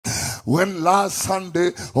when last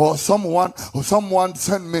Sunday or someone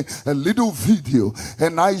sent me a little video,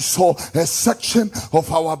 and I saw a section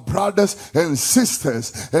of our brothers and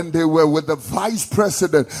sisters, and they were with the vice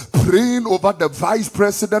president, praying over the vice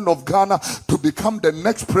president of Ghana to become the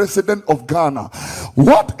next president of Ghana.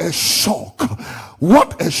 What a shock!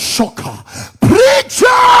 What a shocker!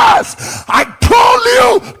 Preachers, I told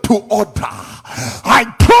you to order. I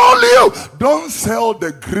told you, don't sell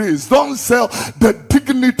the grace, don't sell the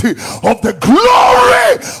dignity of the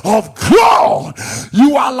glory of God.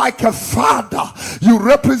 You are like a father. You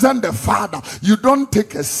represent the father. You don't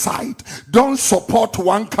take a side. Don't support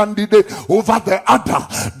one candidate over the other.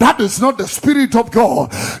 That is not the Spirit of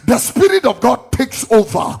God. The Spirit of God takes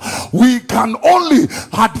over. We can only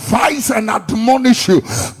advise and admonish you,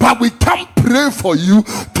 but we can't pray for you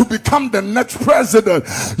to become the next president.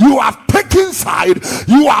 You have taken side.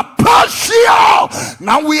 You are partial.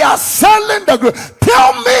 Now we are selling the grace.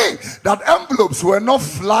 Tell me that envelopes were not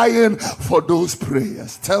flying for those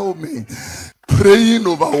prayers. Tell me, praying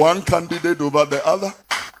over one candidate over the other,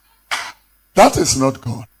 that is not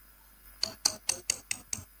God.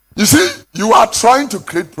 You see, you are trying to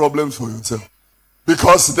create problems for yourself,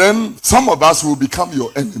 because then some of us will become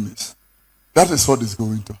your enemies. That is what is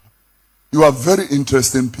going to happen. You are very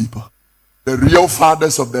interesting people. The real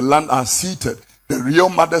fathers of the land are seated. The real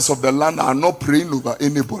mothers of the land are not praying over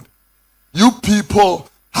anybody. You people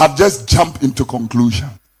have just jumped into conclusion.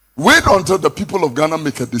 Wait until the people of Ghana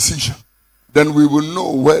make a decision. Then we will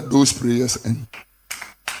know where those prayers end.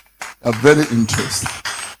 Are very interesting.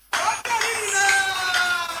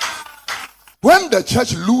 When the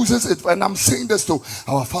church loses it, and I'm saying this to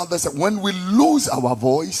our fathers, when we lose our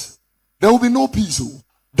voice, there will be no peace.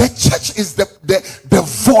 The church is the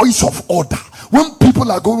voice of order. When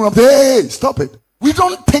people are going around, hey, stop it. We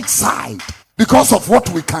don't take side because of what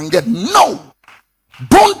we can get. No.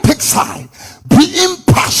 Don't take side. Be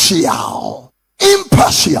impartial.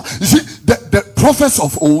 Impartial. You see, the prophets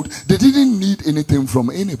of old, they didn't need anything from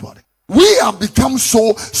anybody. We have become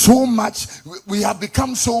so much. We have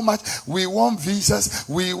become so much. We want visas.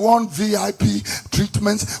 We want VIP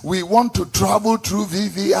treatments. We want to travel through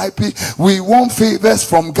VVIP. We want favors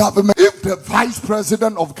from government. If the vice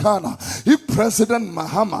president of Ghana, if President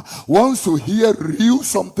Mahama wants to hear real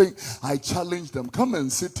something, I challenge them. Come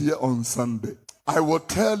and sit here on Sunday. I will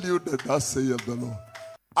tell you that thus saith the Lord.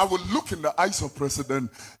 I will look in the eyes of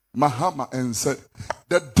President Mahama and say,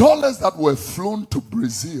 the dollars that were flown to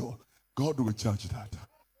Brazil, God will judge that.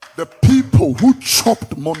 The people who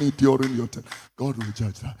chopped money during your time, God will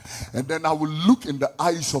judge that. And then I will look in the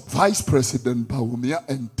eyes of Vice President Bawumia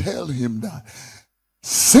and tell him that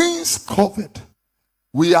since COVID,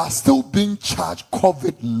 we are still being charged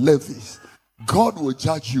COVID levies. God will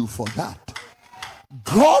judge you for that.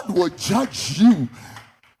 God will judge you,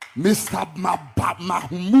 Mr.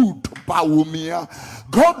 Mahmoud Bawumia.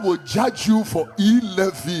 God will judge you for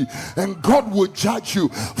e-levy, and God will judge you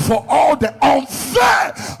for all the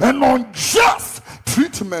unfair and unjust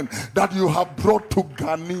treatment that you have brought to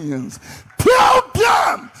Ghanaians. Tell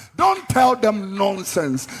them, don't tell them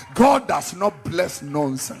nonsense. God does not bless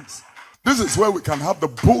nonsense. This is where we can have the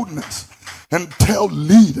boldness and tell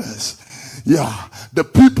leaders, yeah, the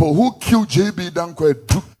people who killed J.B. Dankwa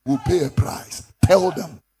will pay a price. Tell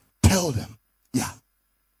them. Tell them, yeah.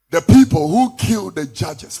 The people who killed the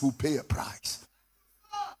judges will pay a price.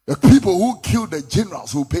 The people who killed the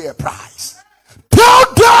generals will pay a price.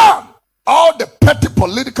 Tell them all the petty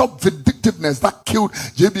political vindictiveness that killed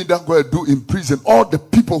J.B. Dankwa in prison. All the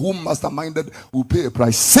people who masterminded will pay a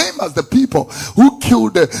price. Same as the people who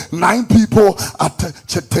killed the 9 people at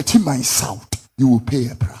 30 Mile South. You will pay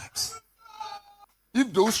a price.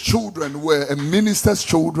 If those children were a minister's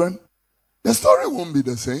children, the story won't be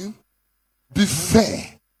the same. Be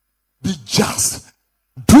fair. Be just.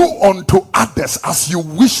 Do unto others as you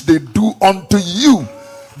wish they do unto you.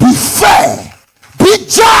 Be fair. Be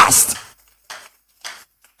just.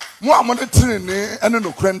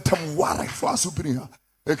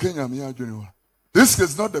 This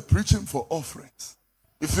is not the preaching for offerings.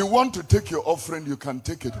 If you want to take your offering, you can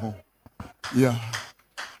take it home. Yeah.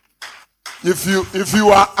 If you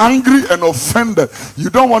are angry and offended, you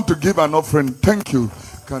don't want to give an offering, thank you,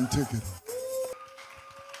 can take it.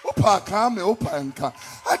 I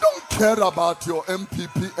don't care about your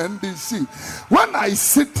MPP, NDC. When I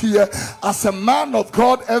sit here as a man of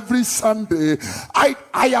God every Sunday, I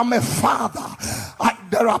am a father.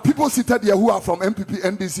 There are people seated here who are from MPP,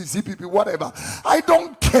 NDC, CPP, whatever. I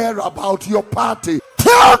don't care about your party.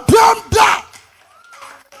 Tell them that.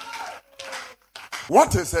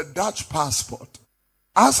 What is a Dutch passport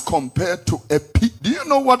as compared to a do you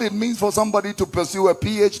know what it means for somebody to pursue a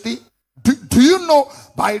PhD? Do you know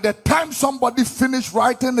by the time somebody finished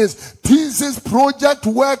writing his thesis, project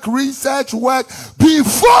work, research work,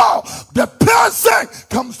 before the person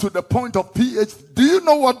comes to the point of PhD, do you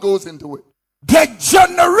know what goes into it?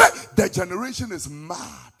 The generation is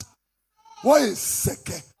mad. What is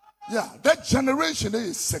sick? Yeah, that generation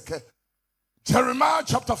is sick. Jeremiah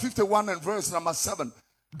chapter 51 and verse number 7.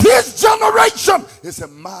 This generation is a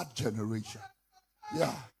mad generation.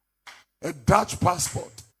 Yeah. A Dutch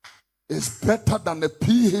passport is better than a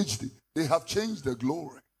PhD. They have changed the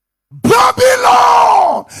glory.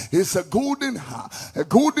 Babylon is a golden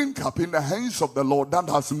cup in the hands of the Lord that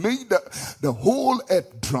has made the whole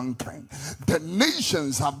earth drunken. The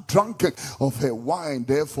nations have drunken of her wine,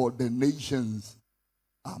 therefore the nations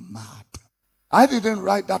are mad. I didn't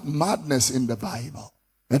write that madness in the Bible.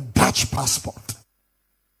 A Dutch passport.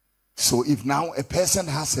 So if now a person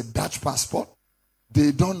has a Dutch passport,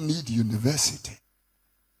 they don't need university.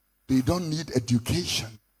 They don't need education.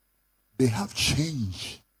 They have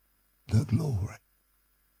changed the glory.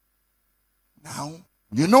 Now,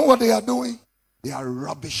 you know what they are doing? They are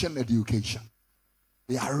rubbishing education.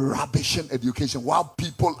 They are rubbishing education while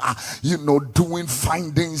people are, doing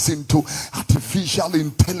findings into artificial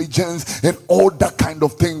intelligence and all that kind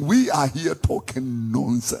of thing. We are here talking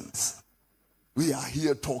nonsense. We are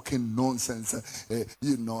here talking nonsense. A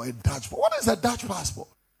Dutch. What is a Dutch passport?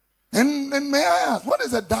 And may I ask, what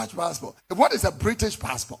is a Dutch passport? What is a British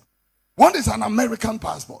passport? What is an American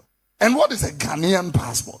passport? And what is a Ghanaian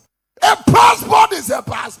passport? A passport is a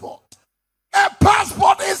passport. A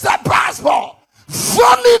passport is a passport.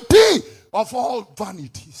 Vanity of all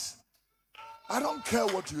vanities. I don't care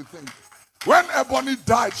what you think. When Ebony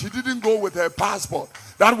died, she didn't go with her passport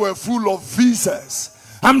that were full of visas.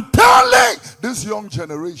 I'm telling this young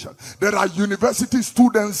generation, there are university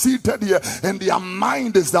students seated here, and their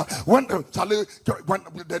mind is that when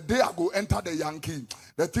the day I go enter the Yankee,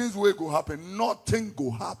 the things will go happen. Nothing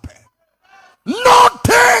go happen.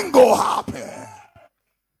 Nothing go happen.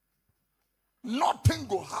 Nothing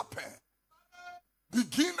go happen.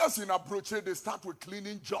 Beginners in Abroche, they start with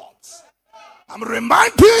cleaning jobs. I'm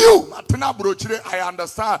reminding you, Martina Brochire, I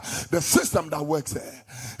understand the system that works there.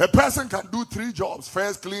 A person can do 3 jobs.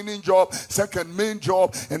 First, cleaning job. Second, main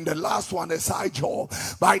job. And the last one, a side job.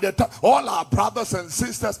 By the time, all our brothers and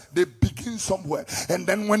sisters, they begin somewhere. And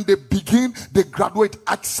then when they begin, they graduate.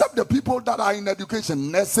 Except the people that are in education.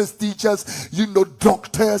 Nurses, teachers,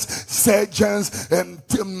 doctors, surgeons, and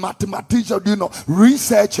mathematicians,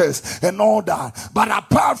 researchers, and all that. But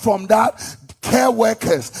apart from that, care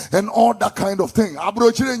workers and all that kind of thing.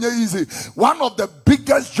 Abroche ain't easy. One of the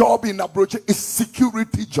biggest jobs in Abroche is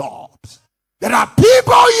security jobs. There are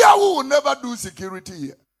people here who will never do security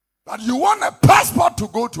here. But you want a passport to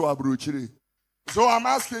go to Abroche. So I'm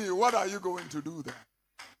asking you, what are you going to do there?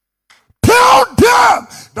 Tell them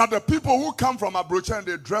that the people who come from Abroche and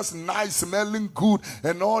they dress nice, smelling good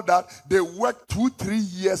and all that, they work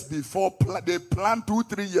 2-3 years before, they plan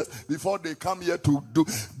 2-3 years before they come here to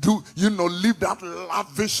live that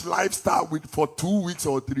lavish lifestyle for 2 weeks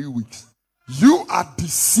or 3 weeks. You are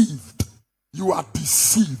deceived. You are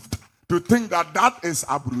deceived to think that is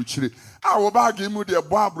Abroche.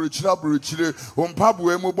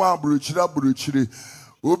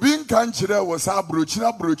 Obin Kanchire was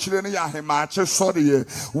Abrochira ni Yahemache sorry,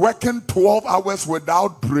 working 12 hours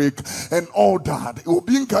without break and all that.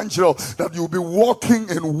 Obin Kanchire that you'll be walking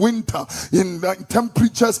in winter in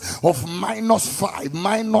temperatures of -5,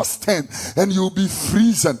 -10, and you'll be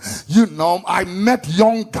freezing. I met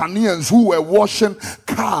young Ghanaians who were washing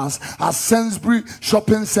cars at Sainsbury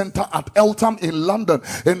Shopping Center at Eltham in London,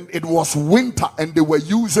 and it was winter and they were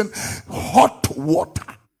using hot water.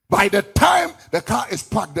 By the time the car is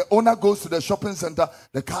parked, the owner goes to the shopping center,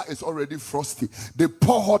 the car is already frosty. They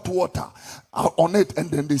pour hot water on it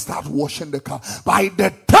and then they start washing the car. By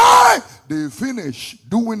the time they finish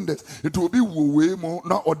doing this, it will be way more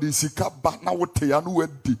now or the sika back now what they are no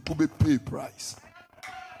pay price.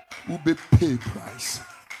 Ube pay price.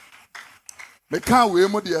 The car we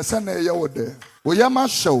mo the send there. Oyama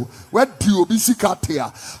show where do you be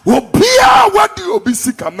sikatea? Obia where do you be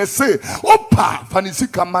sika me say opa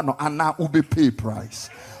fanisika mano ana ube pay price.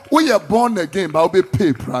 We are born again but ube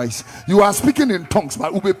pay price. You are speaking in tongues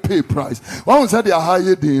but ube pay price. One said they are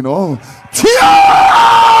higher than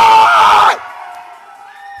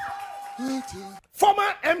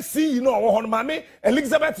former MC on mame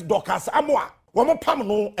Elizabeth Dorcas Amoa woman pam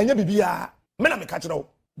no enye bibia me na me catch no.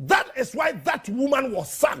 That is why that woman was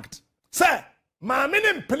sacked. Sir, my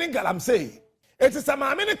meaning Pelingal, I'm saying it is a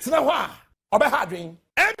minute Tinawa or Behadring.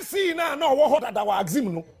 MC now no what that our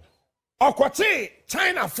eximino or Quache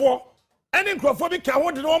China for any crophobic can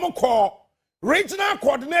want the normal call regional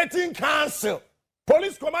coordinating council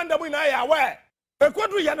police commander mu na ya aware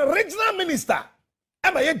ekwadru ya na regional minister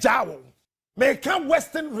e ma ye jawo me kan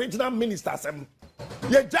western regional minister sem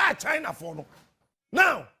ye ja China for no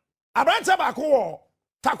now abrancha ba ko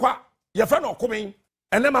takwa ye fe no komin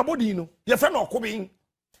ene mabodi no ye fe no komin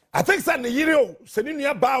I think say ne yire o se ni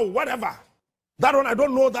nua ba o whatever that one I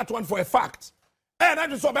don't know that one for a fact and I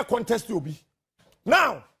just be contest you be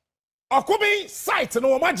now Okubi site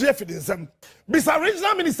no ma je fidensem bisa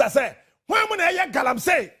regional minister say when mo na ye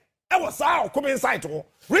galamsey e was how Okubi site ho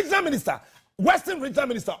regional minister western regional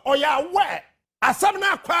minister oya where asam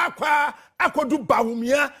na kwa akodu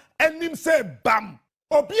Bawumia enim say bam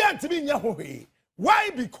obi antimi nya hohe why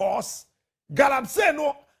because galamsey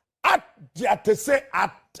no at say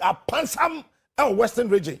at pansam western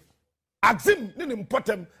region axim ni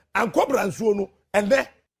important and cobra nsuo no and there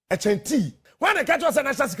a chenti when the catch us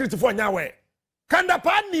national security for nyawe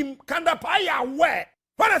kandapa ya we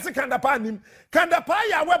when I say kandapa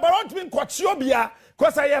ya we but don't mean kochiobia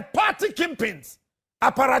because I party kingpins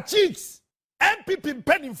apparatchiks MPP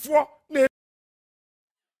penny for